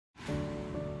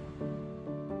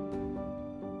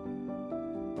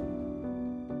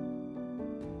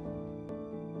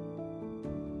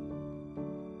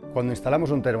Cuando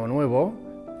instalamos un termo nuevo,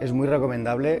 es muy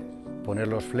recomendable poner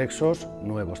los flexos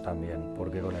nuevos también,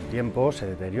 porque con el tiempo se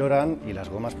deterioran y las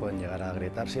gomas pueden llegar a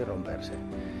agrietarse y romperse.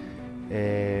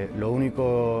 Lo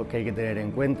único que hay que tener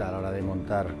en cuenta a la hora de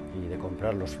montar y de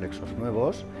comprar los flexos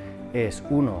nuevos es,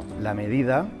 1, la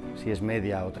medida, si es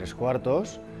media o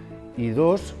 3/4, y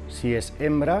 2, si es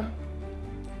hembra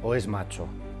o es macho,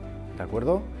 ¿de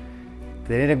acuerdo?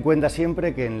 Tener en cuenta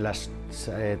siempre que en las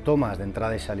tomas de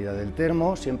entrada y salida del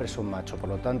termo siempre son macho, por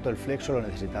lo tanto el flexo lo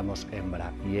necesitamos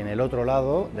hembra, y en el otro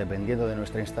lado, dependiendo de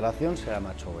nuestra instalación, será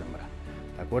macho o hembra,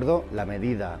 ¿de acuerdo? La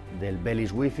medida del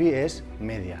Belis Wi-Fi es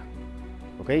media,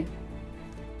 ¿ok?